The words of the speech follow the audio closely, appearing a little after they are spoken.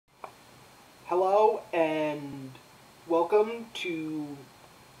Hello and welcome to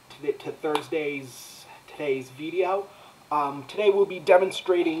today's video. Today we'll be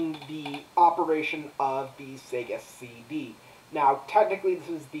demonstrating the operation of the Sega CD. Now, technically, this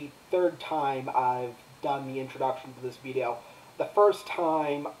is the third time I've done the introduction to this video. The first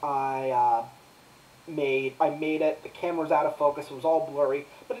time I made it, the camera was out of focus, it was all blurry,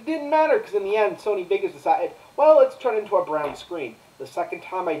 but it didn't matter because in the end, Sony Vegas decided, well, let's turn it into a brown screen. The second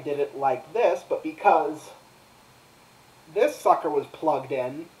time I did it like this, but because this sucker was plugged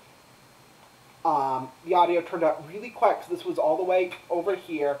in, the audio turned out really quiet because this was all the way over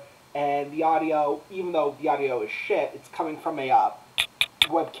here, and the audio, even though the audio is shit, it's coming from a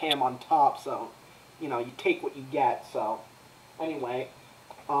webcam on top, so, you know, you take what you get. So, anyway,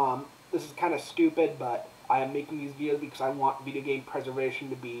 this is kind of stupid, but I am making these videos because I want video game preservation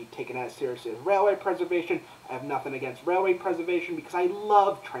to be taken as seriously as railway preservation. I have nothing against railway preservation because I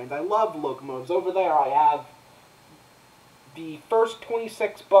love trains. I love locomotives. Over there I have the first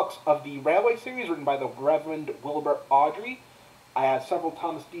 26 books of the Railway series written by the Reverend Wilbur Awdry. I have several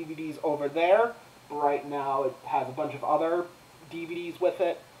Thomas DVDs over there. Right now it has a bunch of other DVDs with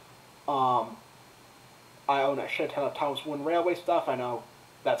it. I own a shit ton of Thomas Wooden Railway stuff. I know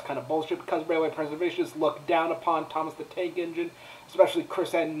that's kind of bullshit because railway preservationists look down upon Thomas the Tank Engine, especially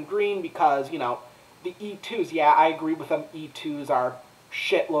Chris N. Green, because, you know, the E2s, yeah, I agree with them, E2s are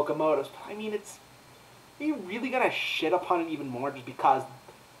shit locomotives, but I mean, are you really gonna shit upon it even more just because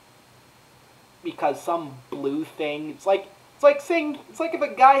some blue thing? It's like if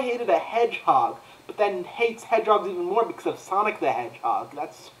a guy hated a hedgehog, but then hates hedgehogs even more because of Sonic the Hedgehog.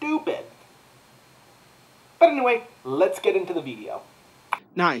 That's stupid. But anyway, let's get into the video.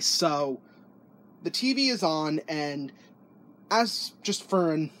 Nice, so the TV is on, and as just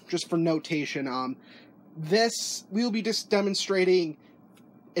for notation, this we'll be just demonstrating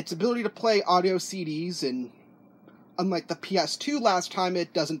its ability to play audio CDs, and unlike the PS2 last time,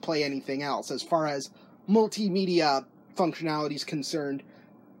 it doesn't play anything else as far as multimedia functionality is concerned.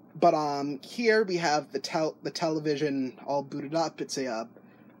 But here we have the television all booted up. It's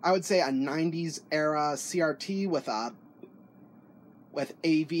I would say a 90s era CRT with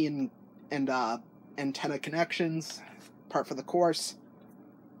AV and antenna connections, part for the course.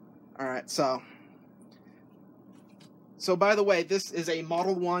 Alright, so by the way, this is a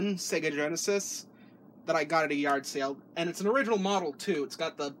Model 1 Sega Genesis that I got at a yard sale, and it's an original model too. It's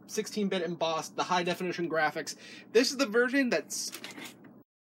got the 16-bit embossed, the high-definition graphics. This is the version that's...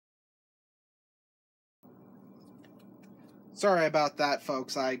 Sorry about that,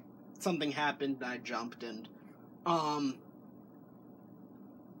 folks. Something happened, I jumped, and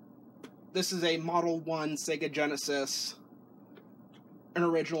this is a Model 1 Sega Genesis, an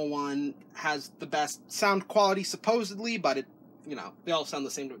original one, has the best sound quality supposedly, but it, you know, they all sound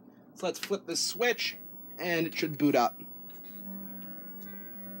the same to me. So let's flip this switch, and it should boot up.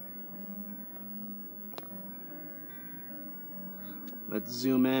 Let's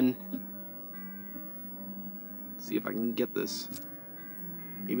zoom in. See if I can get this.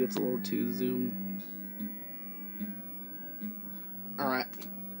 Maybe it's a little too zoomed. Alright.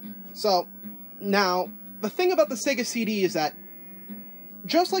 So, now, the thing about the Sega CD is that,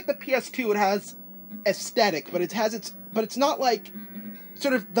 just like the PS2, it has aesthetic, but it's not like,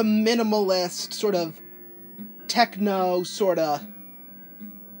 sort of the minimalist, sort of techno, sort of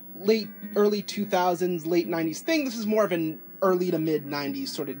early 2000s, late 90s thing. This is more of an early to mid 90s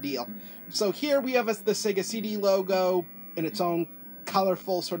sort of deal. So here we have the Sega CD logo in its own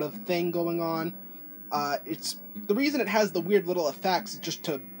colorful sort of thing going on. The reason it has the weird little effects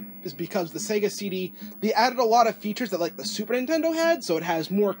is because the Sega CD, they added a lot of features that like the Super Nintendo had, so it has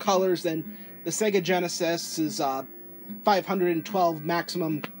more colors than the Sega Genesis's 512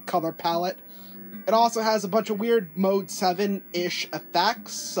 maximum color palette. It also has a bunch of weird Mode 7-ish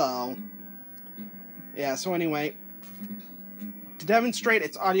effects, so... yeah, so anyway, to demonstrate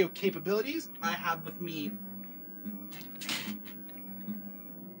its audio capabilities, I have with me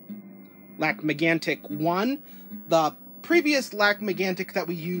Lac Megantic 1. The previous Lac Megantic that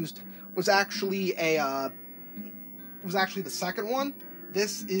we used was actually the second one.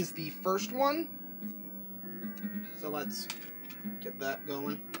 This is the first one. So let's get that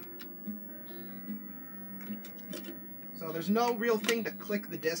going. So there's no real thing to click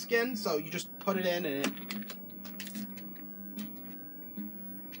the disc in, so you just put it in and it...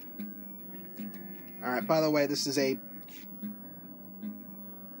 Alright, by the way, this is a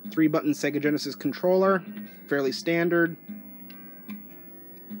 3-button Sega Genesis controller, fairly standard.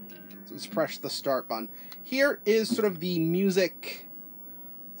 So let's press the start button. Here is sort of the music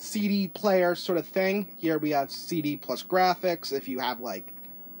CD player sort of thing. Here we have CD plus graphics. If you have like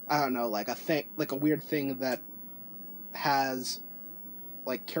I don't know, like a weird thing that has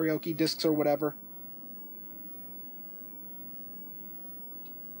like karaoke discs or whatever.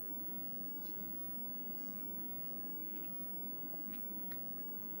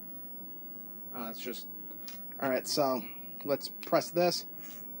 Oh, that's just... Alright, so let's press this.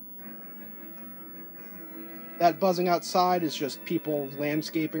 That buzzing outside is just people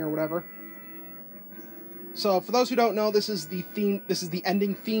landscaping or whatever. So for those who don't know, this is the theme. This is the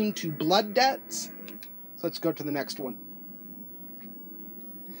ending theme to Blood Debts. So let's go to the next one.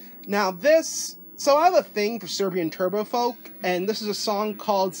 Now this... So I have a thing for Serbian turbo folk, and this is a song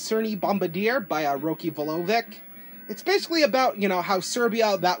called Crni Bombardier by Roki Volovic. It's basically about, you know, how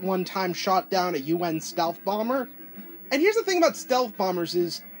Serbia that one time shot down a UN stealth bomber. And here's the thing about stealth bombers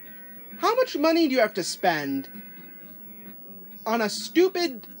is, how much money do you have to spend on a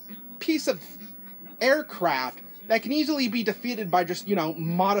stupid piece of aircraft that can easily be defeated by just, you know,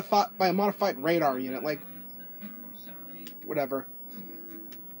 by a modified radar unit? Like, whatever.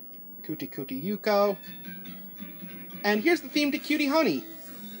 Kuti Kuti Yuko. And here's the theme to Cutie Honey.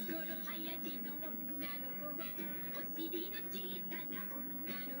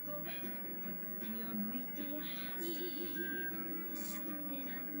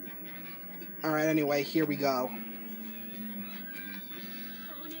 Alright, anyway, here we go.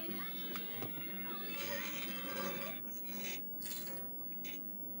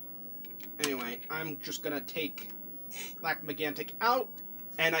 Anyway, I'm just gonna take Black Megantic out,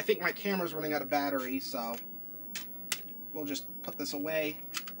 and I think my camera's running out of battery, so we'll just put this away,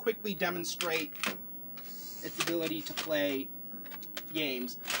 quickly demonstrate its ability to play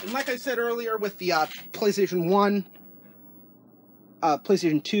games. And like I said earlier with the PlayStation 1,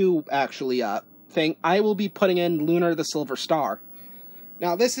 PlayStation 2, actually, thing, I will be putting in Lunar the Silver Star.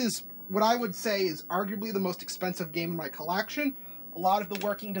 Now, this is what I would say is arguably the most expensive game in my collection. A lot of the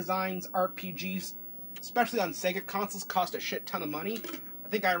working designs, RPGs, especially on Sega consoles, cost a shit ton of money. I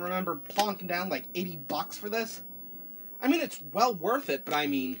think I remember plonking down like $80 for this. I mean, it's well worth it, but I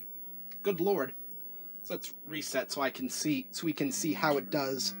mean, good lord. So let's reset so we can see how it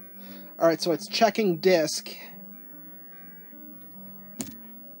does. Alright, so it's checking disk.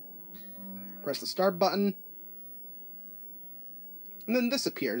 Press the start button. And then this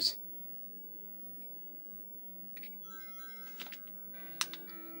appears.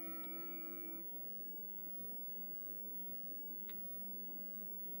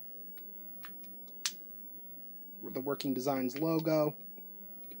 The Working Designs logo.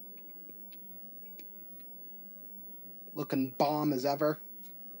 Looking bomb as ever.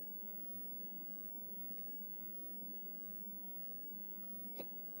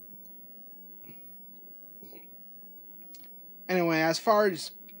 Anyway, as far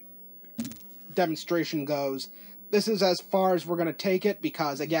as demonstration goes, this is as far as we're going to take it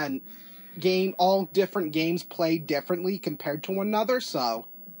because, again, all different games play differently compared to one another, so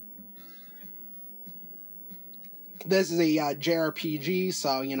this is a JRPG,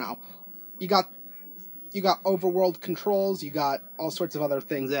 so, you know, you got overworld controls, you got all sorts of other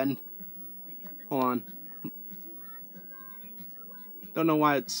things in. Hold on. Don't know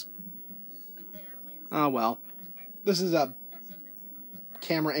why it's... Oh, well. This is a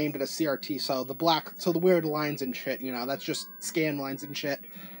camera aimed at a CRT, so the weird lines and shit, you know, that's just scan lines and shit.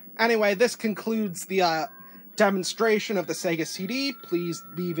 Anyway, this concludes the demonstration of the Sega CD. Please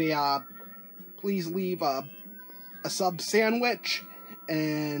leave a sub sandwich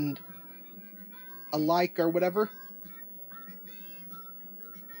and a like or whatever.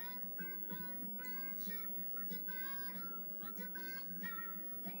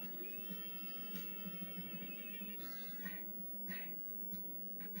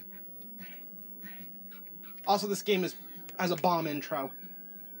 Also, this game has a bomb intro.